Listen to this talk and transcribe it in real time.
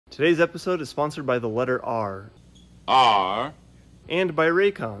Today's episode is sponsored by the letter R. R. And by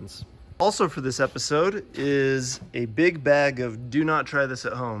Raycons. Also for this episode is a big bag of do not try this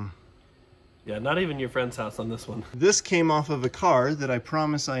at home. Yeah, not even your friend's house on this one. This came off of a car that I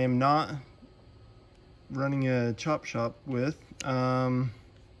promise I am not running a chop shop with. And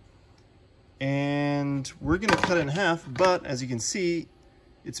we're gonna cut it in half, but as you can see,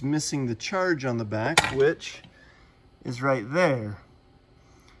 it's missing the charge on the back, which is right there.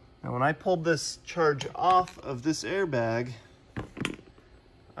 Now when I pulled this charge off of this airbag,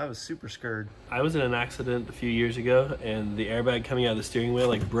 I was super scared. I was in an accident a few years ago, and the airbag coming out of the steering wheel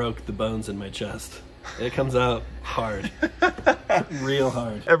like broke the bones in my chest. It comes out hard. Real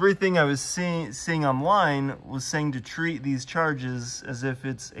hard. Everything I was seeing online was saying to treat these charges as if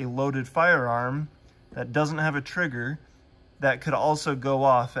it's a loaded firearm that doesn't have a trigger that could also go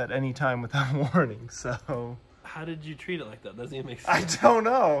off at any time without warning. So how did you treat it like that? Doesn't even make sense. I don't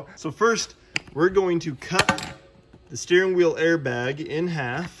know. So first, we're going to cut the steering wheel airbag in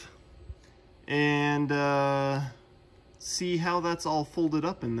half and see how that's all folded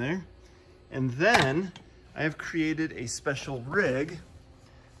up in there. And then I have created a special rig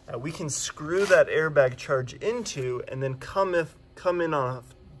that we can screw that airbag charge into and then come in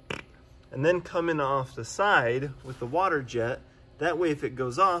off the side with the Waterjet. That way if it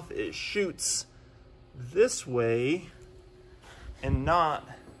goes off, it shoots this way and not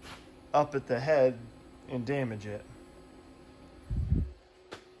up at the head and damage it.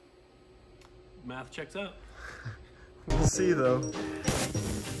 Math checks out. We'll see though.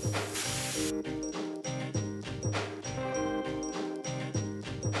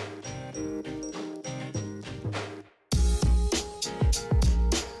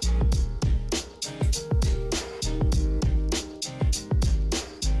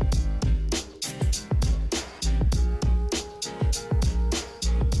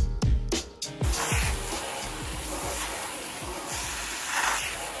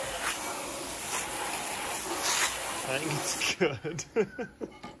 I think it's good.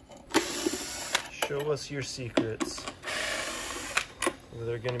 Show us your secrets. Well,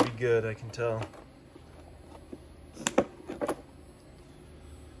 they're gonna be good, I can tell.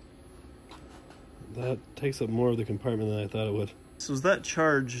 That takes up more of the compartment than I thought it would. So is that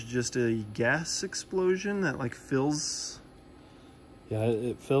charge just a gas explosion that like fills? Yeah,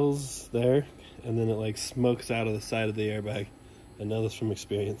 it fills there, and then it like smokes out of the side of the airbag. I know this from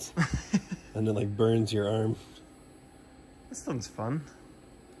experience. And it like burns your arm. This sounds fun.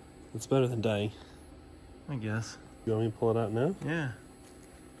 It's better than dying. I guess. You want me to pull it out now? Yeah.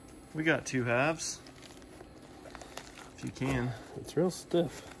 We got 2 halves. If you can. It's real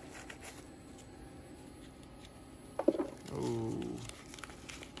stiff. Oh.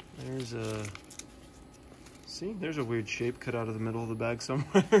 There's a... See? There's a weird shape cut out of the middle of the bag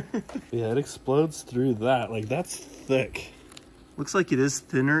somewhere. Yeah, it explodes through that. Like, that's thick. Looks like it is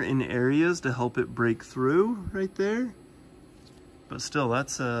thinner in areas to help it break through right there. But still,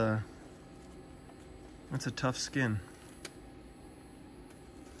 that's a tough skin.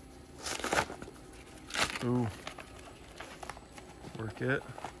 Ooh. Work it.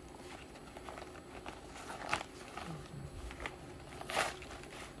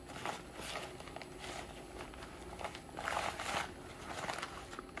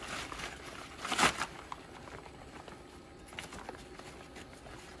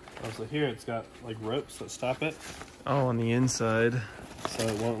 Oh, so here it's got like ropes that stop it. Oh, on the inside. So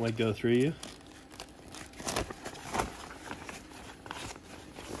it won't like go through you.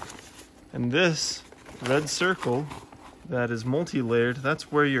 And this red circle that is multi-layered,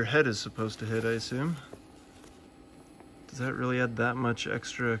 that's where your head is supposed to hit, I assume. Does that really add that much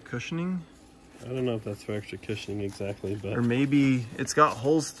extra cushioning? I don't know if that's for extra cushioning exactly, but... Or maybe it's got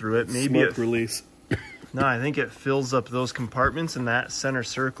holes through it. Maybe smoke release. No, I think it fills up those compartments, and that center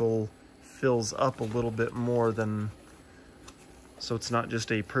circle fills up a little bit more than... So it's not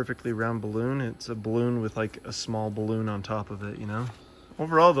just a perfectly round balloon, it's a balloon with like a small balloon on top of it, you know?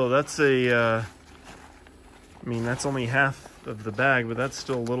 Overall though, that's I mean, that's only half of the bag, but that's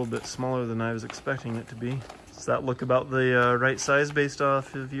still a little bit smaller than I was expecting it to be. Does that look about the right size based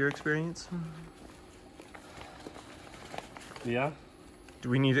off of your experience? Yeah. Do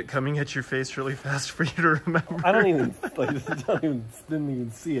we need it coming at your face really fast for you to remember? I don't even, didn't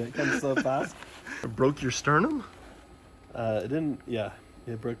even see it. It comes so fast. It broke your sternum? It didn't, yeah.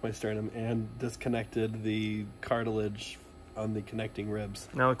 It broke my sternum and disconnected the cartilage on the connecting ribs.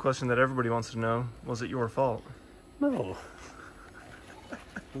 Now the question that everybody wants to know, was it your fault? No.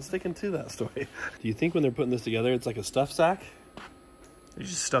 I'm sticking to that story. Do you think when they're putting this together, it's like a stuff sack? You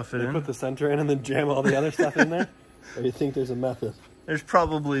just stuff it They in? put the center in and then jam all the other stuff in there? Or do you think there's a method? There's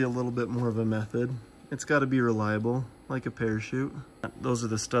probably a little bit more of a method. It's got to be reliable, like a parachute. Those are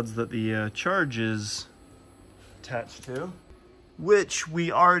the studs that the charge is attached to, which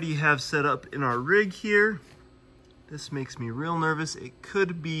we already have set up in our rig here. This makes me real nervous. It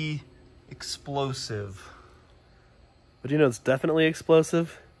could be explosive. But you know it's definitely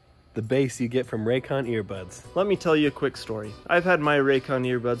explosive? The bass you get from Raycon earbuds. Let me tell you a quick story. I've had my Raycon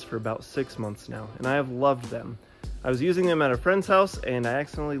earbuds for about 6 months now, and I have loved them. I was using them at a friend's house, and I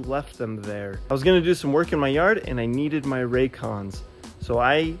accidentally left them there. I was gonna do some work in my yard, and I needed my Raycons. So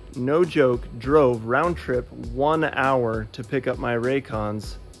I, no joke, drove round trip 1 hour to pick up my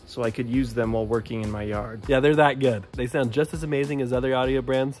Raycons so I could use them while working in my yard. Yeah, they're that good. They sound just as amazing as other audio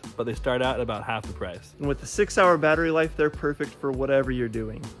brands, but they start out at about half the price. And with the 6-hour battery life, they're perfect for whatever you're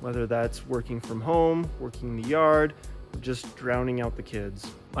doing, whether that's working from home, working in the yard, or just drowning out the kids.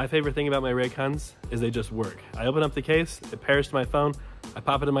 My favorite thing about my Raycons is they just work. I open up the case, it pairs to my phone, I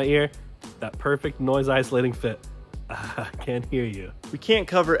pop it in my ear, that perfect noise isolating fit. I can't hear you. We can't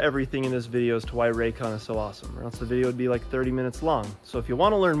cover everything in this video as to why Raycon is so awesome, or else the video would be like 30 minutes long. So if you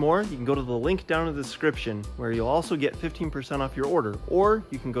want to learn more, you can go to the link down in the description where you'll also get 15% off your order, or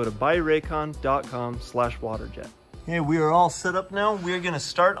you can go to buyraycon.com/waterjet. Okay, we are all set up now. We're gonna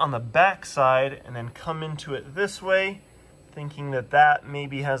start on the back side and then come into it this way, thinking that that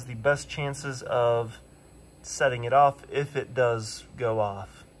maybe has the best chances of setting it off if it does go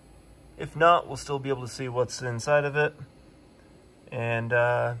off. If not, we'll still be able to see what's inside of it. And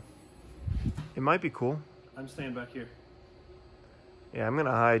it might be cool. I'm staying back here. Yeah, I'm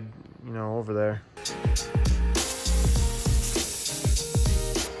gonna hide, you know, over there.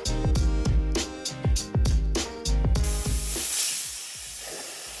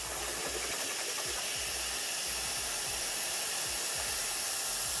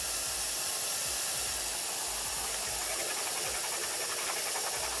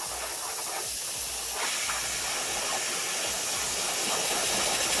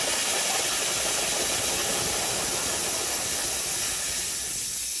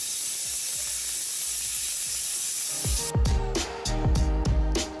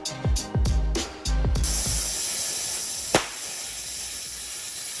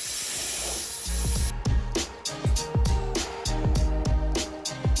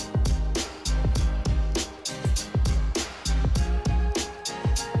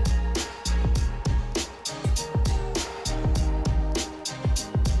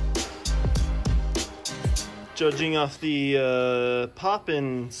 Judging off the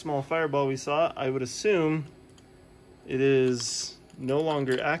pop-in small fireball we saw, I would assume it is no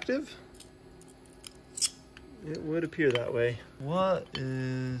longer active. It would appear that way. What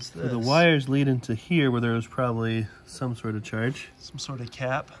is this? So the wires lead into here where there was probably some sort of charge. Some sort of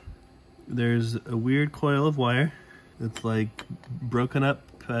cap. There's a weird coil of wire. It's like broken up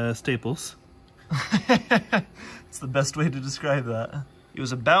staples. It's the best way to describe that. It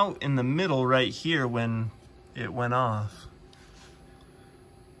was about in the middle right here when it went off.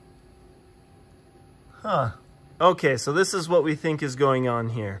 Huh. Okay, so this is what we think is going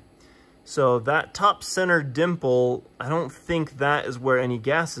on here. So that top center dimple, I don't think that is where any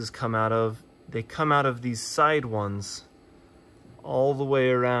gases come out of. They come out of these side ones all the way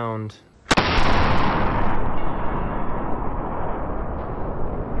around.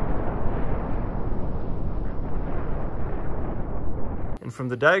 From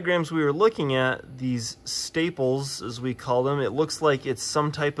the diagrams we were looking at, these staples, as we call them, it looks like it's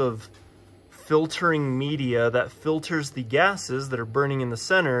some type of filtering media that filters the gases that are burning in the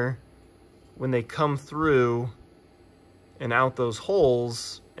center when they come through and out those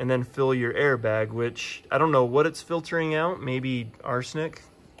holes and then fill your airbag, which I don't know what it's filtering out, maybe arsenic.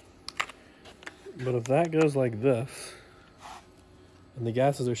 But if that goes like this and the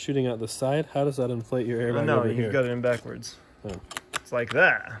gases are shooting out the side, how does that inflate your airbag over here? No, you've got it in backwards. Oh. Like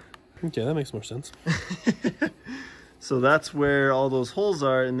that. Okay, that makes more sense. So that's where all those holes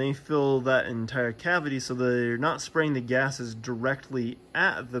are, and they fill that entire cavity, so they're not spraying the gases directly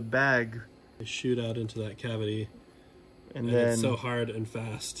at the bag. They shoot out into that cavity, and then it's so hard and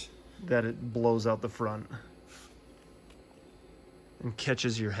fast that it blows out the front and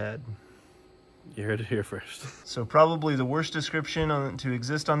catches your head. You heard it here first. So probably the worst description to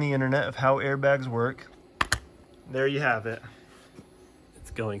exist on the internet of how airbags work. There you have it.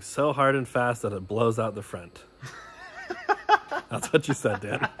 Going so hard and fast that it blows out the front. That's what you said,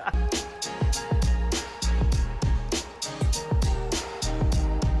 Dan.